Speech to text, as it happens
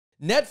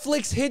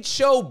Netflix hit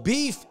show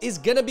Beef is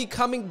gonna be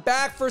coming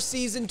back for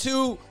season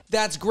 2.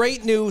 That's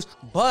great news,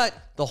 but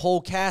the whole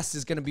cast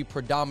is gonna be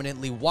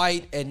predominantly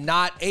white and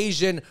not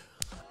Asian.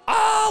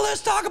 Oh,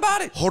 let's talk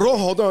about it.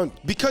 Hold on.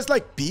 Because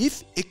like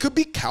beef, it could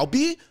be cow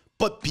beef,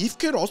 but beef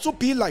could also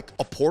be like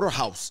a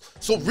porterhouse.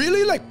 So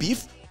really like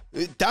beef,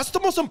 that's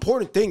the most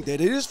important thing, that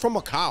it is from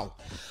a cow.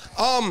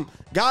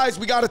 Guys,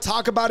 we got to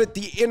talk about it.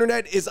 The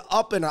internet is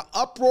up in an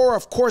uproar.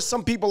 Of course,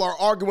 some people are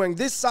arguing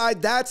this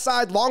side, that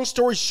side. Long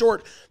story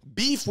short,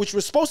 Beef, which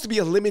was supposed to be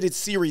a limited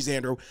series,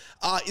 Andrew,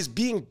 is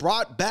being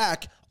brought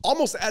back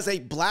almost as a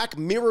Black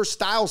Mirror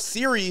style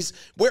series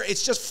where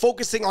it's just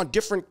focusing on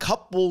different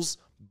couples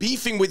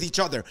beefing with each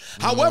other.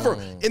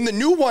 However, in the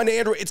new one,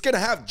 Andrew, it's going to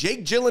have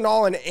Jake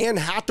Gyllenhaal and Anne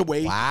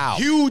Hathaway. Wow.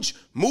 Huge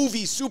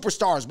movie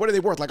superstars. What are they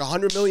worth? Like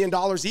 $100 million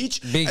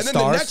each? Big and then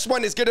stars. the next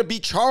one is going to be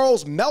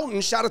Charles Melton.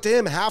 Shout out to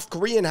him. Half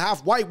Korean,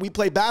 half white. We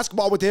play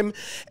basketball with him.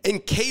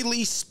 And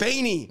Kaylee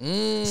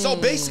Spaney. So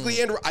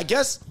basically, Andrew, I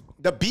guess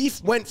the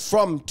beef went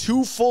from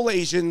 2 full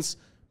Asians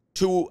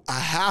to a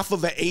half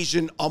of an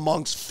Asian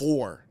amongst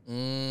 4.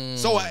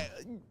 So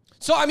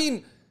I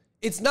mean,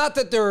 it's not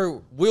that there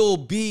will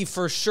be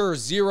for sure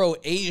 0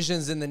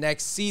 Asians in the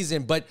next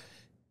season, but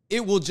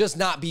it will just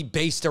not be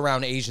based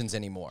around Asians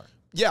anymore.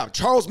 yeah,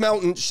 Charles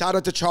Melton. Shout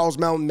out to Charles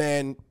Melton,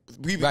 man.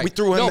 We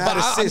threw him no, that but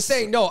assist. I'm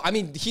saying, no, I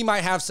mean, he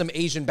might have some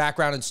Asian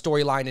background and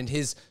storyline in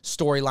his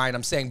storyline,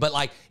 I'm saying, but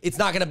like, it's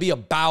not going to be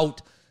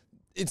about,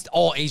 it's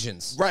all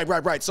Asians.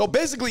 Right. So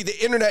basically,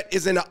 the internet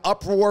is in an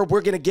uproar.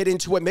 We're going to get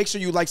into it. Make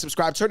sure you like,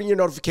 subscribe, turn on your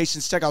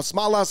notifications. Check out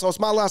Smile Loud Sauce,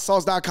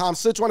 SmileLoudSauce.com.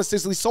 Sichuan is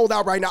Sicily sold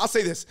out right now. I'll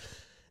say this.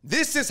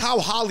 This is how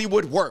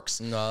Hollywood works.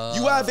 You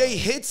have a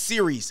hit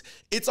series.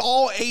 It's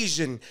all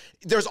Asian.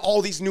 There's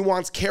all these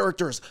nuanced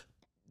characters.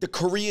 The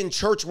Korean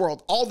church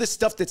world. All this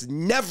stuff that's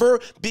never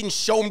been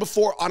shown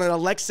before on an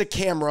Alexa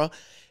camera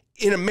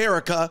in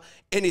America.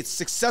 And it's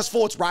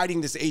successful. It's riding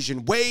this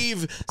Asian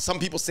wave. Some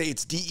people say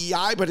it's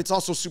DEI, but it's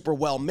also super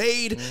well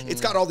made.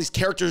 It's got all these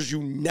characters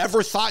you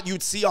never thought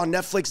you'd see on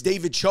Netflix.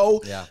 David Cho.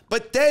 Yeah.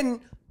 But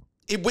then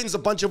it wins a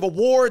bunch of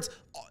awards.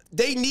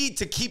 They need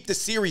to keep the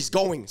series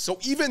going. So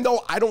even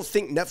though I don't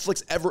think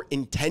Netflix ever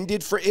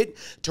intended for it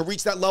to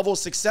reach that level of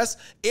success,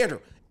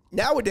 Andrew,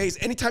 nowadays,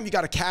 anytime you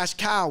got a cash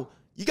cow,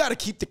 you got to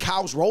keep the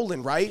cows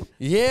rolling, right?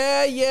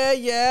 Yeah.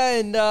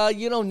 And,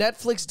 you know,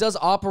 Netflix does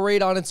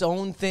operate on its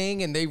own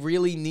thing, and they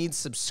really need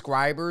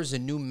subscribers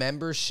and new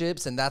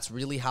memberships, and that's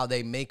really how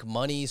they make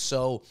money.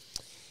 So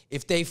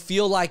if they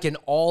feel like an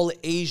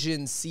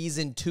all-Asian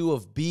season 2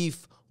 of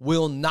Beef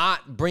will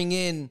not bring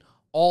in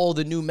all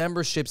the new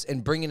memberships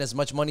and bring in as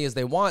much money as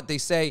they want, they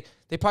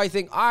probably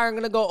think, all right, I'm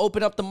going to go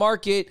open up the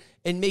market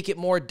and make it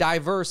more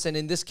diverse, and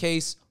in this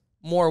case,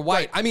 more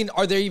white. I mean,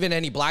 are there even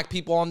any black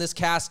people on this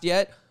cast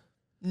yet?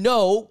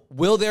 No.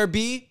 Will there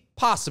be?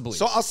 Possibly.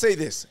 So I'll say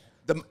this.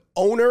 The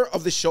owner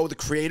of the show, the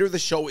creator of the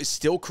show, is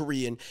still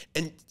Korean,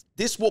 and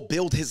this will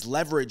build his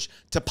leverage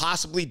to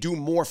possibly do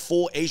more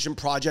full Asian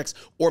projects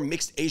or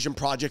mixed Asian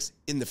projects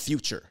in the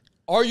future.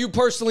 Are you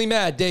personally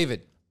mad,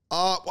 David?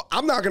 Well,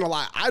 I'm not going to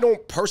lie. I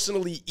don't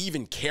personally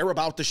even care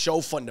about the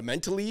show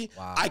fundamentally.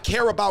 Wow. I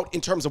care about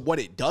in terms of what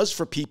it does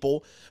for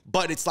people,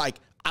 but it's like,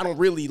 I don't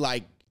really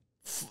like,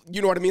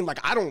 you know what I mean? Like,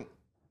 I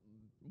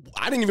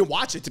didn't even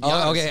watch it, to be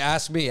honest. Okay,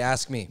 ask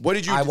me. What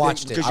did you I think?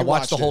 watched it. Because I you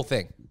watched the watched whole it.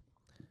 thing.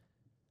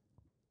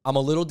 I'm a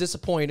little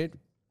disappointed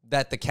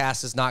that the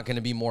cast is not going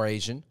to be more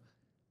Asian.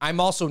 I'm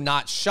also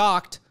not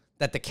shocked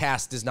that the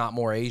cast is not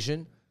more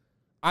Asian.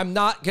 I'm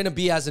not going to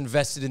be as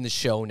invested in the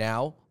show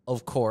now,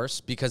 of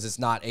course, because it's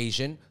not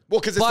Asian. Well,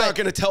 because it's not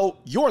going to tell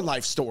your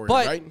life story,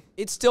 but right?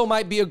 It still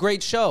might be a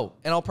great show,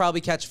 and I'll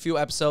probably catch a few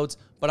episodes,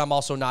 but I'm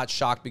also not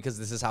shocked because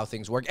this is how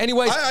things work.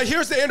 Anyways.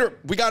 Here's the answer.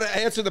 We got to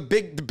answer the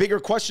bigger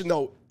question,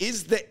 though.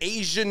 Is the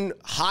Asian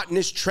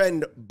hotness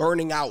trend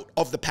burning out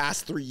of the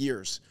past 3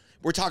 years?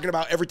 We're talking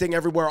about everything,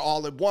 everywhere,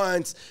 all at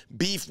once,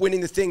 Beef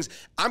winning the things.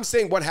 I'm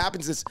saying what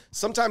happens is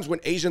sometimes when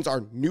Asians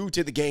are new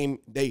to the game,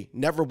 they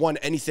never won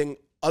anything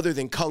other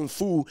than Kung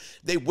Fu,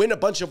 they win a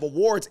bunch of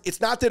awards.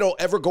 It's not that it'll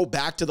ever go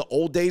back to the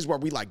old days where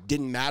we like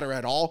didn't matter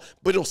at all,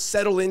 but it'll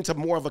settle into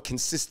more of a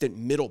consistent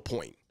middle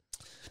point.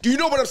 Do you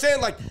know what I'm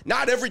saying? Like,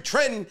 not every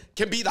trend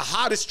can be the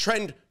hottest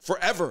trend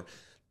forever.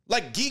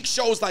 Like geek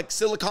shows like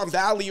Silicon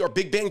Valley or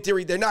Big Bang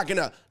Theory, they're not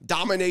gonna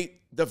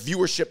dominate the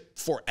viewership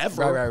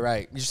forever.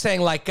 Right. You're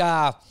saying like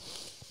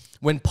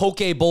when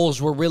poke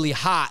bowls were really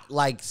hot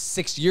like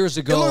 6 years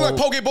ago. It looked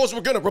like poke bowls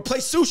were gonna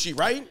replace sushi,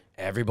 right?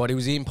 Everybody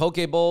was eating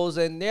poke bowls,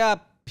 and yeah,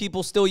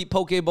 people still eat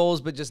poke bowls,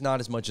 but just not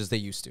as much as they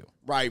used to.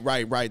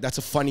 Right. That's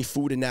a funny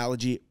food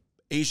analogy.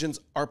 Asians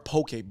are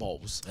poke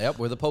bowls. Yep,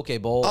 we're the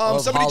poke bowl.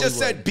 Somebody just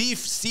said Beef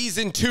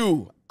season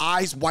 2.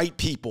 Eyes white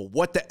people.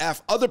 What the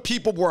F? Other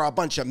people were a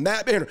bunch of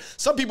mad.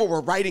 Some people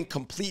were writing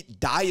complete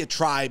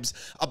diatribes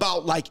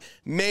about like,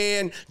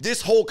 man,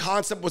 this whole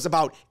concept was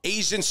about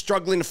Asians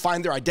struggling to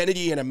find their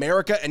identity in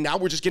America, and now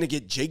we're just gonna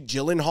get Jake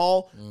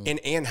Gyllenhaal and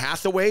Anne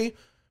Hathaway.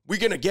 We're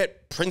going to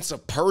get Prince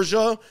of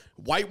Persia,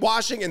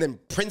 whitewashing, and then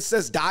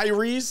Princess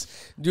Diaries.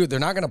 Dude, they're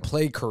not going to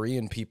play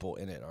Korean people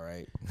in it, all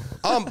right?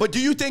 But do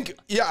you think,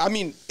 yeah, I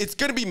mean, it's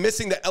going to be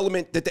missing the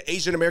element that the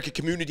Asian American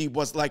community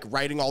was like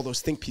writing all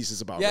those think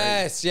pieces about,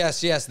 yes,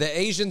 right? Yes. The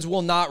Asians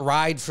will not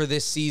ride for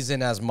this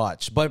season as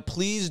much, but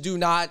please do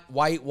not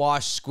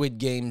whitewash Squid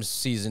Games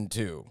season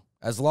 2,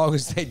 as long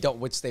as they don't,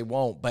 which they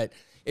won't. But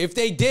if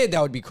they did,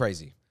 that would be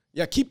crazy.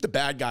 Yeah, keep the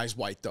bad guys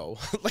white, though.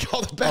 Like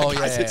all the bad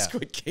guys in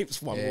Squid Games.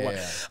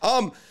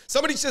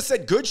 Somebody just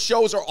said good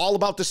shows are all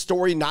about the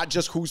story, not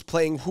just who's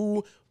playing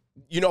who.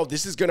 You know,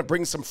 this is going to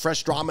bring some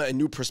fresh drama and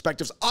new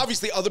perspectives.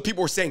 Obviously, other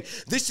people were saying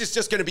this is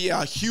just going to be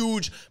a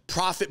huge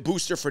profit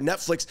booster for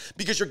Netflix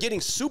because you're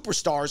getting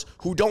superstars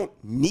who don't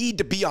need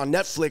to be on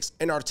Netflix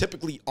and are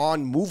typically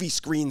on movie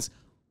screens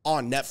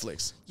on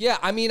Netflix. Yeah,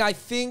 I mean, I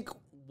think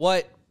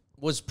what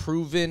was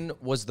proven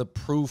was the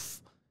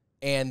proof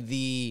and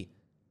the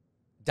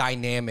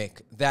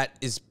dynamic that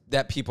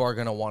people are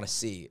going to want to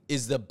see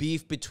is the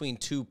beef between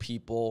two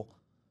people,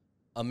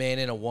 a man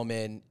and a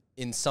woman,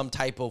 in some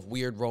type of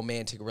weird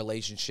romantic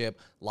relationship,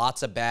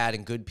 lots of bad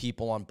and good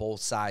people on both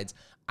sides.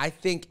 I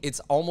think it's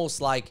almost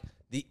like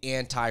the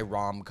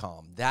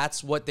anti-rom-com.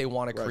 That's what they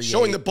want to create.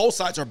 Showing that both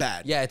sides are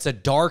bad. Yeah, it's a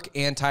dark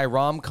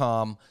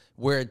anti-rom-com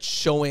where it's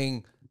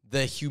showing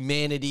the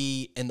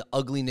humanity and the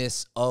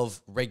ugliness of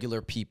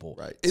regular people.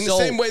 Right. In the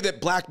same way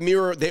that Black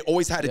Mirror, they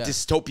always had a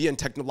dystopian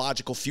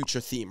technological future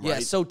theme, right? Yeah,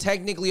 so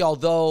technically,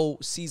 although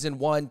season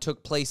 1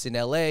 took place in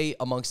LA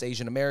amongst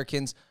Asian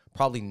Americans,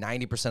 probably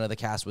 90% of the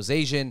cast was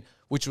Asian,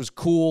 which was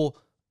cool.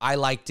 I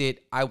liked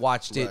it. I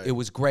watched it. Right. It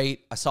was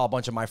great. I saw a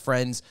bunch of my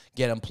friends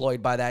get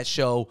employed by that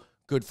show.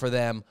 Good for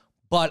them.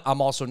 But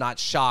I'm also not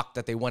shocked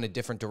that they went a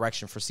different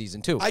direction for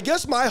season 2. I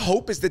guess my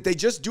hope is that they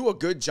just do a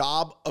good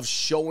job of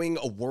showing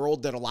a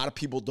world that a lot of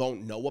people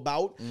don't know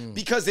about.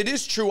 Because it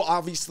is true,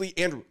 obviously,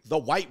 Andrew, the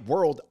white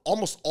world,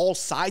 almost all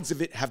sides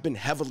of it have been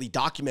heavily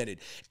documented.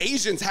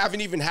 Asians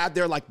haven't even had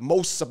their like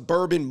most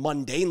suburban,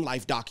 mundane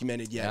life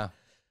documented yet. Yeah.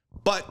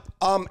 But,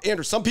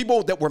 Andrew, some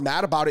people that were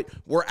mad about it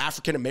were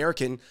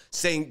African-American,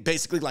 saying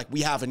basically, like,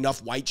 we have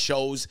enough white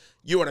shows.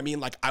 You know what I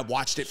mean? Like, I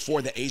watched it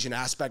for the Asian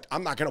aspect.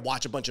 I'm not going to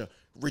watch a bunch of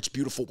rich,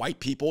 beautiful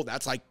white people.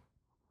 That's, like,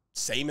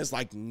 same as,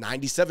 like,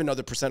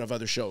 97% of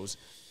other shows.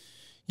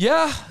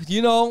 Yeah,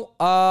 you know,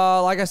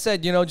 like I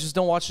said, you know, just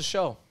don't watch the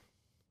show.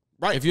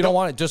 Right. If you don't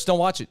want it, just don't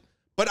watch it.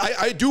 But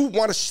I do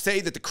want to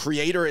say that the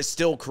creator is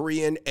still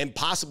Korean, and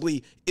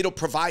possibly it'll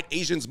provide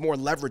Asians more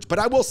leverage. But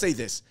I will say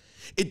this.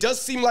 It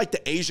does seem like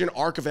the Asian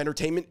arc of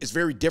entertainment is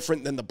very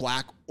different than the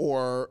Black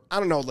or, I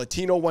don't know,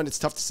 Latino one. It's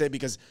tough to say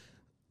because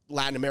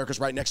Latin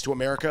America's right next to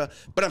America.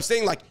 But I'm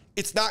saying, like,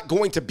 it's not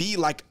going to be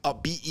like a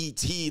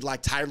BET,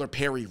 like Tyler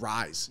Perry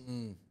Rise.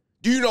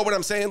 Do you know what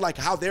I'm saying? Like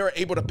how they're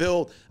able to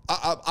build,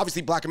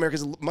 obviously Black America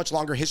has a much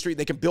longer history.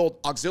 They can build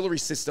auxiliary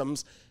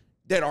systems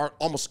that are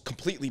almost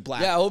completely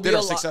Black, yeah, that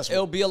are successful.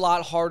 It'll be a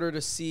lot harder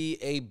to see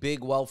a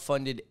big,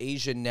 well-funded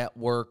Asian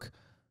network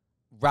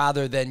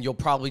rather than you'll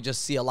probably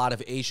just see a lot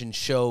of Asian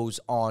shows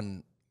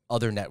on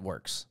other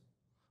networks,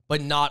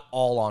 but not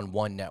all on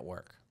one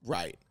network.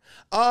 Right.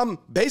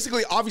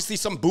 Basically, obviously,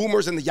 some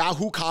boomers in the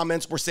Yahoo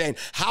comments were saying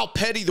how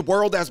petty the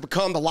world has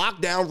become. The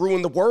lockdown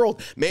ruined the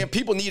world. Man,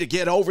 people need to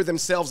get over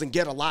themselves and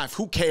get alive.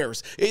 Who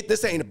cares?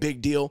 This ain't a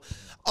big deal.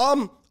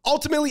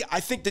 Ultimately,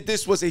 I think that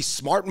this was a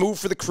smart move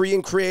for the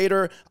Korean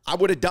creator. I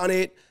would have done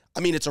it.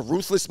 I mean, it's a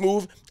ruthless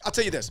move. I'll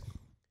tell you this.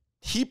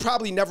 He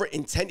probably never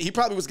intended, he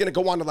probably was going to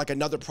go on to like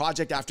another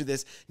project after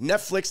this.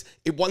 Netflix,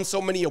 it won so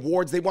many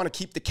awards. They want to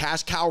keep the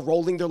cash cow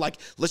rolling. They're like,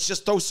 let's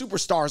just throw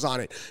superstars on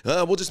it.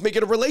 We'll just make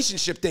it a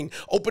relationship thing.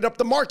 Open up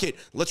the market.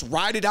 Let's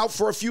ride it out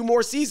for a few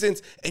more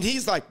seasons. And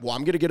he's like, well,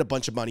 I'm going to get a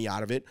bunch of money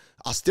out of it.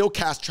 I'll still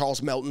cast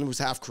Charles Melton, who's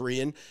half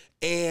Korean.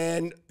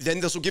 And then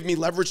this will give me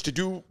leverage to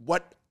do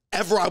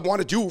whatever I want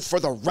to do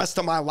for the rest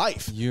of my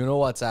life. You know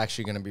what's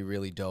actually going to be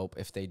really dope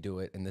if they do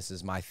it, and this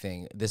is my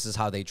thing. This is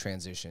how they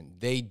transition.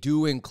 They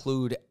do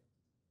include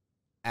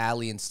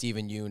Ali and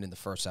Steven Yeun in the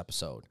first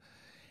episode.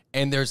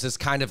 And there's this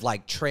kind of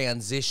like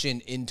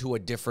transition into a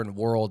different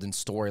world and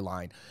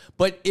storyline.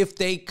 But if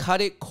they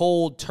cut it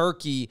cold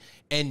turkey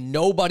and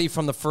nobody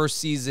from the first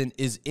season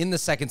is in the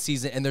second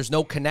season and there's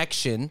no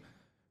connection,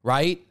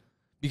 right?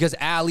 Because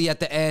Ali at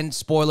the end,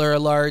 spoiler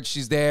alert,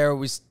 she's there.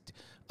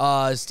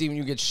 Steven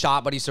Yeun gets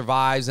shot, but he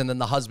survives, and then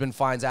the husband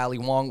finds Ali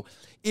Wong.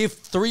 If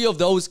 3 of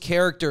those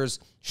characters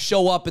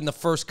show up in the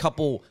first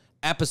couple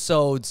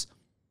episodes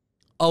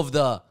of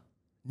the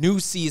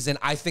new season,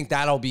 I think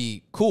that'll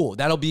be cool.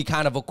 That'll be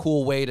kind of a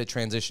cool way to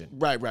transition.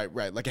 Right.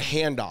 Like a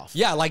handoff.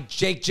 Yeah, like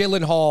Jake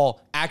Gyllenhaal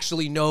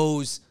actually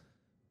knows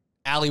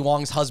Ali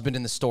Wong's husband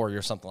in the story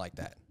or something like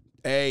that.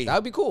 Hey. That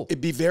would be cool.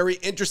 It'd be very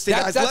interesting.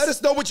 Guys, let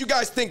us know what you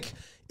guys think.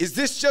 Is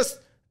this just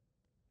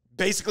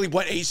basically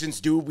what Asians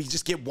do? We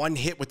just get one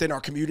hit within our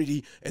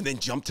community and then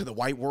jump to the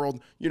white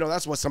world. You know,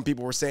 that's what some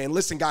people were saying.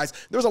 Listen, guys,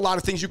 there's a lot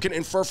of things you can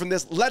infer from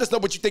this. Let us know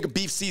what you think of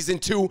Beef Season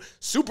 2.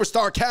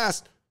 Superstar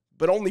cast,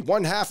 but only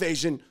one half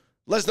Asian.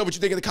 Let us know what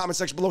you think in the comment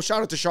section below.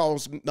 Shout out to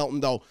Charles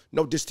Melton, though.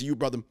 No diss to you,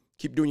 brother.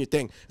 Keep doing your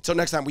thing. Until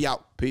next time, we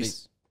out.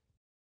 Peace.